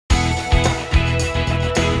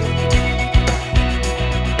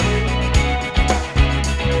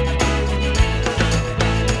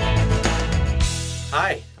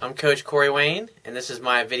I'm Coach Corey Wayne, and this is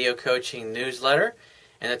my video coaching newsletter.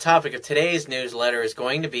 And the topic of today's newsletter is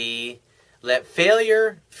going to be, let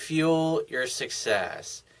failure fuel your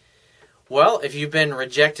success. Well, if you've been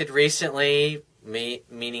rejected recently,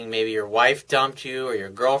 meaning maybe your wife dumped you or your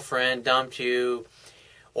girlfriend dumped you,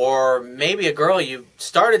 or maybe a girl you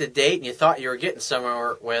started a date and you thought you were getting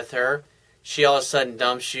somewhere with her, she all of a sudden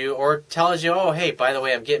dumps you or tells you, oh, hey, by the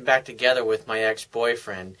way, I'm getting back together with my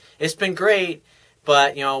ex-boyfriend. It's been great,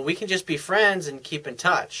 but, we can just be friends and keep in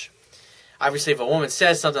touch. Obviously, if a woman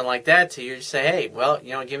says something like that to you, you say, hey, well,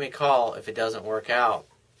 give me a call if it doesn't work out.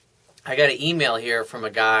 I got an email here from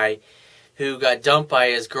a guy who got dumped by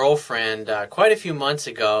his girlfriend quite a few months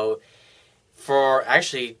ago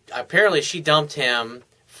apparently she dumped him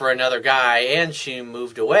for another guy, and she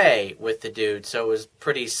moved away with the dude, so it was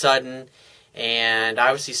pretty sudden. And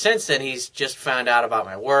obviously since then he's just found out about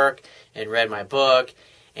my work and read my book,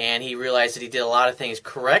 and he realized that he did a lot of things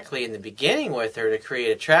correctly in the beginning with her to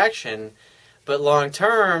create attraction, but long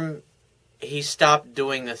term he stopped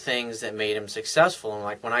doing the things that made him successful. And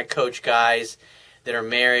like when I coach guys that are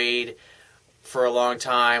married for a long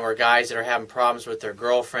time, or guys that are having problems with their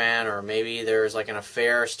girlfriend, or maybe there's like an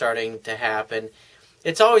affair starting to happen,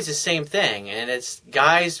 it's always the same thing. And it's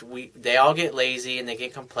guys, they all get lazy and they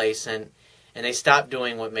get complacent and they stop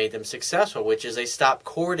doing what made them successful, which is they stop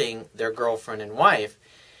courting their girlfriend and wife.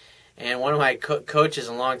 And one of my coaches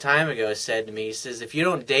a long time ago said to me, he says, if you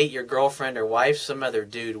don't date your girlfriend or wife, some other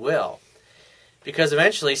dude will. Because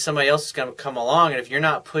eventually somebody else is going to come along, and if you're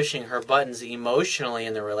not pushing her buttons emotionally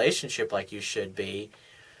in the relationship like you should be,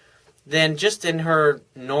 then just in her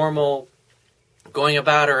normal going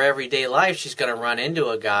about her everyday life, she's going to run into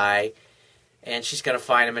a guy, and she's going to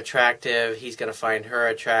find him attractive. He's going to find her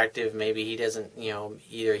attractive. Maybe he doesn't,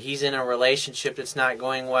 either he's in a relationship that's not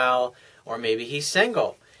going well, or maybe he's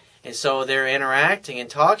single. And so their interacting and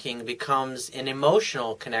talking becomes an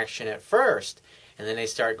emotional connection at first. And then they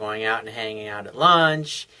start going out and hanging out at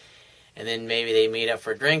lunch. And then maybe they meet up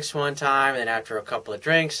for drinks one time. And then after a couple of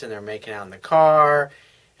drinks, and they're making out in the car.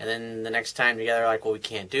 And then the next time together, like, well, we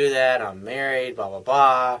can't do that. I'm married, blah, blah,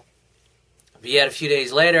 blah. But yet a few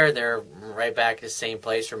days later, they're right back at the same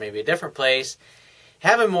place, or maybe a different place,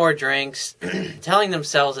 having more drinks, telling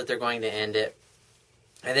themselves that they're going to end it.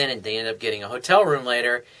 And then they end up getting a hotel room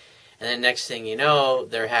later. And then next thing you know,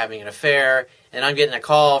 they're having an affair. And I'm getting a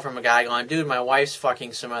call from a guy going, dude, my wife's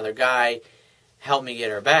fucking some other guy. Help me get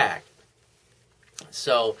her back.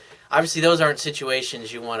 So obviously those aren't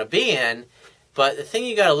situations you want to be in. But the thing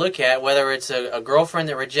you got to look at, whether it's a girlfriend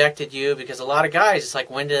that rejected you, because a lot of guys, it's like,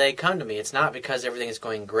 when do they come to me? It's not because everything is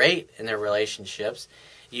going great in their relationships.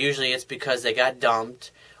 Usually it's because they got dumped,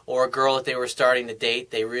 or a girl that they were starting to date,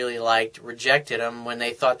 they really liked, rejected them when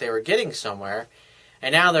they thought they were getting somewhere.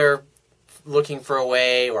 And now they're looking for a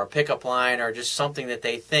way, or a pickup line, or just something that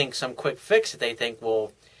they think, some quick fix that they think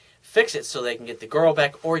will fix it so they can get the girl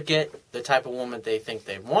back or get the type of woman they think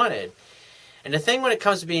they wanted. And the thing when it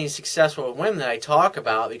comes to being successful with women that I talk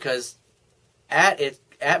about, because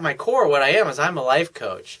at my core what I am is I'm a life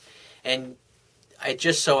coach. And it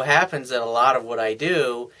just so happens that a lot of what I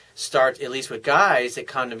do starts, at least with guys that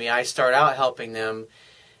come to me, I start out helping them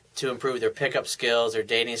to improve their pickup skills, their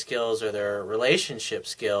dating skills, or their relationship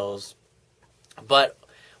skills. But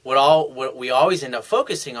what we always end up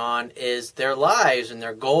focusing on is their lives and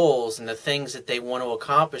their goals and the things that they want to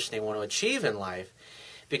accomplish and they want to achieve in life.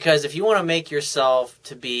 Because if you want to make yourself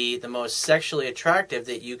to be the most sexually attractive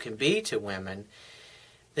that you can be to women,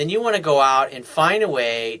 then you want to go out and find a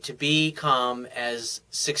way to become as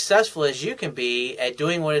successful as you can be at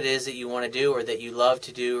doing what it is that you want to do, or that you love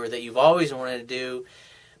to do, or that you've always wanted to do,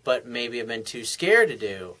 but maybe have been too scared to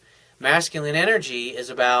do. Masculine energy is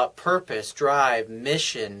about purpose, drive,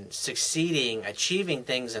 mission, succeeding, achieving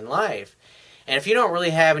things in life. And if you don't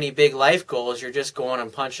really have any big life goals, you're just going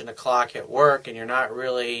and punching the clock at work, and you're not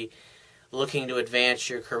really looking to advance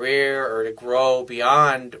your career or to grow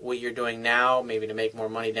beyond what you're doing now, maybe to make more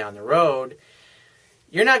money down the road,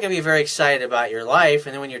 you're not going to be very excited about your life.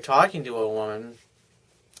 And then when you're talking to a woman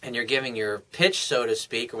and you're giving your pitch, so to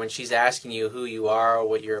speak, or when she's asking you who you are, or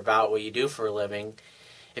what you're about, what you do for a living,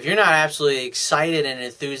 if you're not absolutely excited and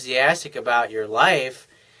enthusiastic about your life,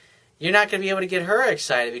 you're not going to be able to get her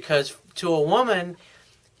excited. Because to a woman,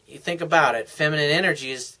 you think about it, feminine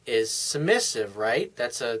energy is submissive, right?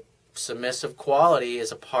 That's a submissive quality,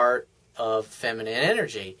 is a part of feminine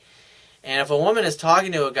energy. And if a woman is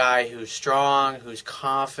talking to a guy who's strong, who's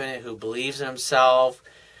confident, who believes in himself,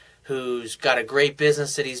 who's got a great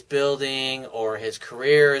business that he's building, or his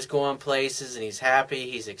career is going places and he's happy,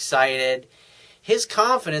 he's excited, his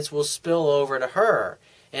confidence will spill over to her.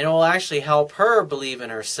 and it will actually help her believe in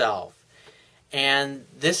herself. And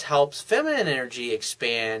this helps feminine energy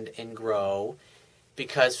expand and grow,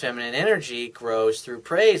 because feminine energy grows through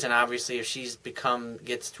praise. And obviously if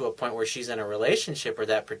gets to a point where she's in a relationship with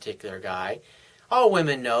that particular guy, all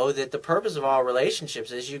women know that the purpose of all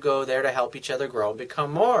relationships is you go there to help each other grow and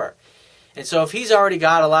become more. And so if he's already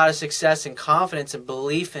got a lot of success and confidence and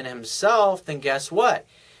belief in himself, then guess what?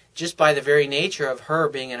 Just by the very nature of her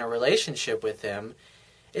being in a relationship with him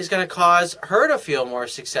is going to cause her to feel more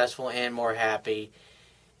successful and more happy,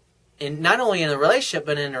 and not only in the relationship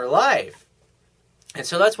but in her life. And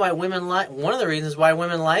so that's why one of the reasons why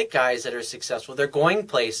women like guys that are successful. They're going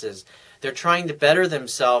places. They're trying to better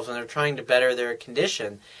themselves, and they're trying to better their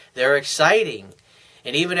condition. They're exciting.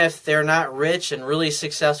 And even if they're not rich and really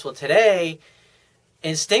successful today,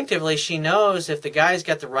 instinctively she knows if the guy's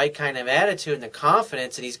got the right kind of attitude and the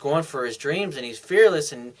confidence, and he's going for his dreams, and he's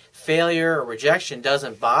fearless, and failure or rejection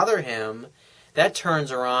doesn't bother him, that turns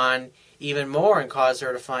her on even more and causes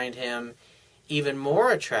her to find him even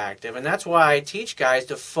more attractive. And that's why I teach guys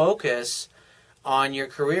to focus on your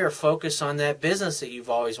career, focus on that business that you've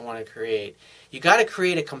always wanted to create. You got to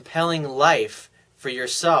create a compelling life for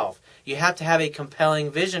yourself. You have to have a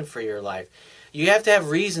compelling vision for your life. You have to have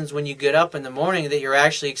reasons when you get up in the morning that you're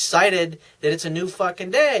actually excited that it's a new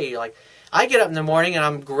fucking day. You're like, I get up in the morning and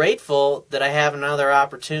I'm grateful that I have another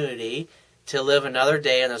opportunity to live another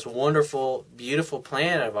day on this wonderful, beautiful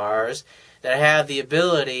planet of ours, that I have the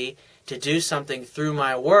ability to do something through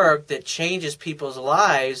my work that changes people's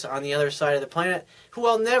lives on the other side of the planet who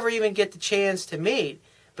I'll never even get the chance to meet,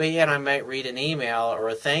 but yet I might read an email or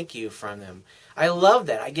a thank you from them. I love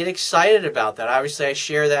that. I get excited about that. Obviously, I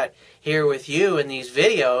share that here with you in these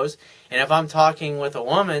videos, and if I'm talking with a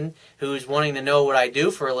woman who's wanting to know what I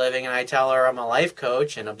do for a living, and I tell her I'm a life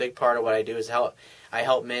coach, and a big part of what I do is I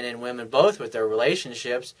help men and women both with their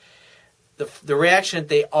relationships, the reaction that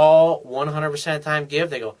they all 100% of the time give,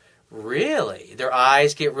 they go, really? Their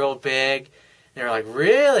eyes get real big. They're like,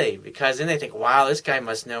 really? Because then they think, wow, this guy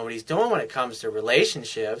must know what he's doing when it comes to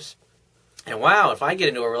relationships. And wow, if I get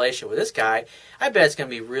into a relationship with this guy, I bet it's going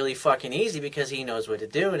to be really fucking easy because he knows what to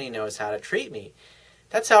do and he knows how to treat me.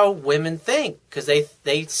 That's how women think, because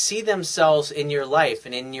they see themselves in your life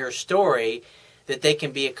and in your story, that they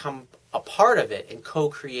can become a part of it and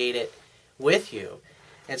co-create it with you.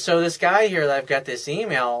 And so this guy here that I've got this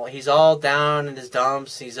email, he's all down in his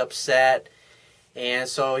dumps, he's upset. And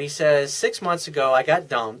so he says, 6 months ago I got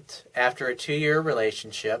dumped after a 2-year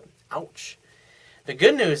relationship. Ouch. The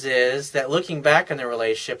good news is that looking back on the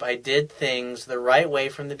relationship, I did things the right way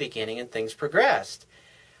from the beginning and things progressed.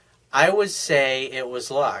 I would say it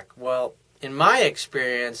was luck. Well, in my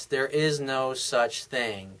experience, there is no such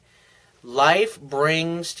thing. Life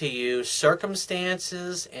brings to you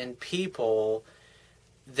circumstances and people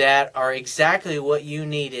that are exactly what you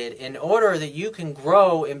needed in order that you can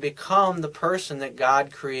grow and become the person that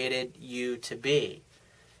God created you to be.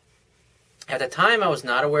 At the time, I was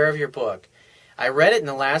not aware of your book. I read it in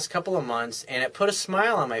the last couple of months, and it put a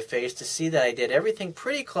smile on my face to see that I did everything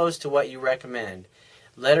pretty close to what you recommend.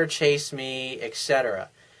 Let her chase me, etc.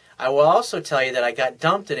 I will also tell you that I got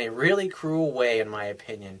dumped in a really cruel way, in my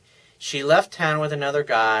opinion. She left town with another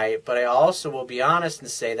guy, but I also will be honest and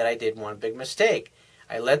say that I did one big mistake.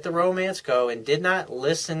 I let the romance go and did not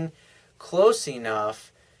listen close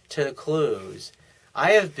enough to the clues.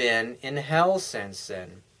 I have been in hell since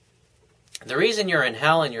then. The reason you're in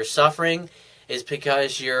hell and you're suffering is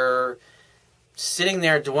because you're sitting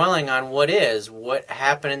there dwelling on what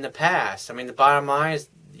happened in the past. I mean, the bottom line is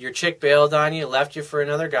your chick bailed on you, left you for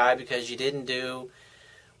another guy because you didn't do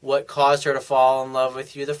what caused her to fall in love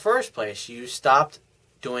with you in the first place. You stopped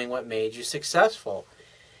doing what made you successful.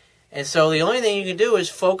 And so the only thing you can do is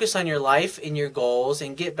focus on your life and your goals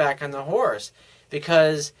and get back on the horse.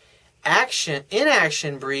 Because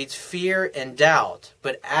inaction breeds fear and doubt.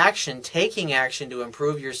 But taking action to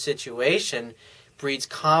improve your situation, breeds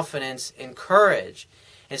confidence and courage.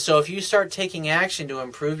 And so if you start taking action to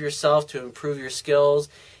improve yourself, to improve your skills,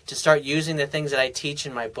 to start using the things that I teach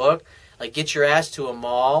in my book, like get your ass to a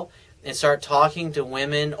mall and start talking to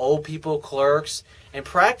women, old people, clerks, and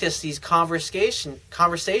practice these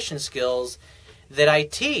conversation skills that I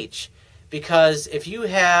teach. Because if you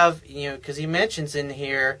have, because he mentions in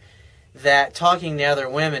here that talking to other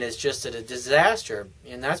women is just a disaster,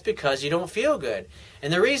 and that's because you don't feel good.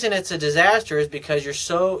 And the reason it's a disaster is because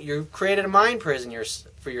you've created a mind prison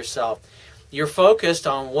for yourself. You're focused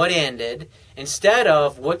on what ended instead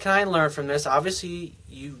of what can I learn from this. Obviously,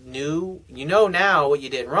 you know now what you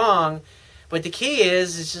did wrong. But the key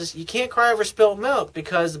is just you can't cry over spilt milk,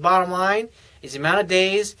 because the bottom line is the amount of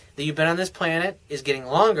days that you've been on this planet is getting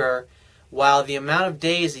longer, while the amount of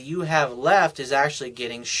days that you have left is actually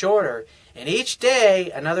getting shorter. And each day,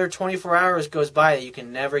 another 24 hours goes by that you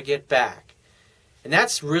can never get back. And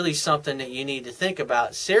that's really something that you need to think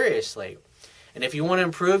about seriously. And if you want to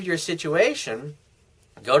improve your situation,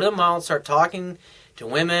 go to the mall and start talking to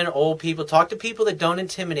women, old people. Talk to people that don't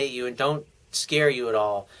intimidate you and don't scare you at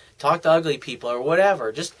all. Talk to ugly people or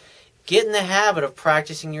whatever. Just get in the habit of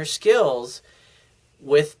practicing your skills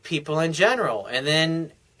with people in general. And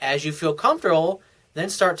then as you feel comfortable, then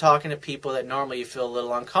start talking to people that normally you feel a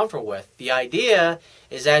little uncomfortable with. The idea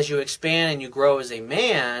is as you expand and you grow as a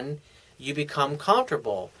man, you become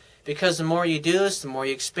comfortable. Because the more you do this, the more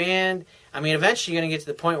you expand. I mean, eventually you're going to get to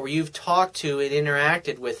the point where you've talked to and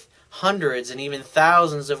interacted with hundreds and even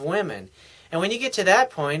thousands of women. And when you get to that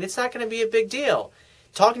point, it's not going to be a big deal.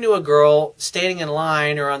 Talking to a girl standing in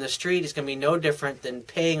line or on the street is going to be no different than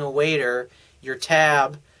paying a waiter your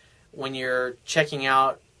tab when you're checking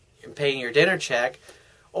out and paying your dinner check,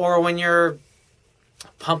 or when you're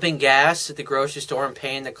pumping gas at the grocery store and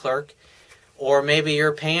paying the clerk, or maybe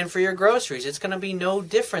you're paying for your groceries. It's going to be no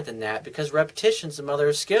different than that, because repetition's the mother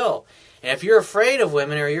of skill. And if you're afraid of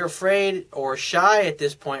women, or you're afraid or shy at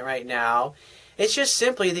this point right now, it's just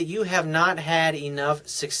simply that you have not had enough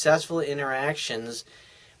successful interactions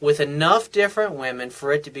with enough different women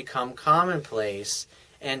for it to become commonplace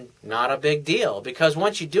and not a big deal. Because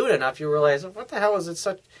once you do it enough, you realize, what the hell is it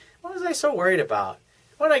such... What was I so worried about?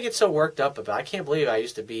 What did I get so worked up about? I can't believe I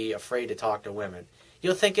used to be afraid to talk to women.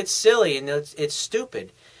 You'll think it's silly and it's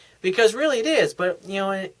stupid. Because really it is. But,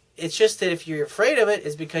 it's just that if you're afraid of it,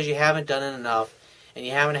 it's because you haven't done it enough and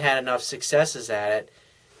you haven't had enough successes at it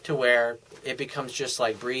to where it becomes just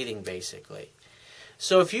like breathing, basically.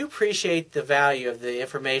 So if you appreciate the value of the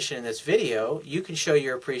information in this video, you can show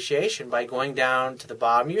your appreciation by going down to the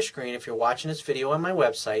bottom of your screen if you're watching this video on my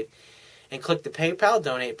website, and click the PayPal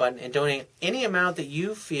donate button and donate any amount that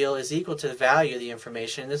you feel is equal to the value of the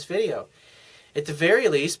information in this video. At the very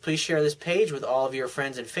least, please share this page with all of your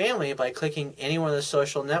friends and family by clicking any one of the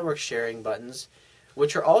social network sharing buttons,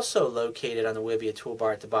 which are also located on the Wibbia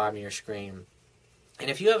toolbar at the bottom of your screen. And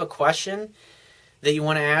if you have a question that you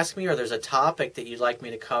want to ask me, or there's a topic that you'd like me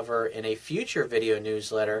to cover in a future video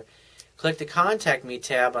newsletter, click the Contact Me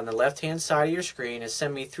tab on the left-hand side of your screen and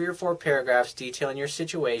send me 3 or 4 paragraphs detailing your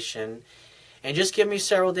situation. And just give me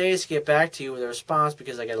several days to get back to you with a response,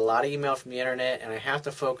 because I get a lot of email from the internet and I have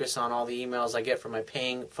to focus on all the emails I get from my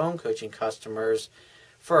paying phone coaching customers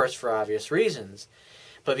first, for obvious reasons.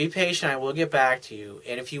 But be patient, I will get back to you.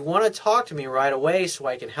 And if you want to talk to me right away so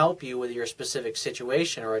I can help you with your specific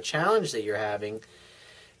situation or a challenge that you're having,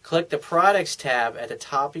 click the Products tab at the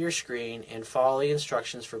top of your screen and follow the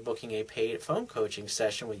instructions for booking a paid phone coaching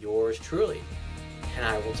session with yours truly. And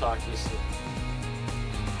I will talk to you soon.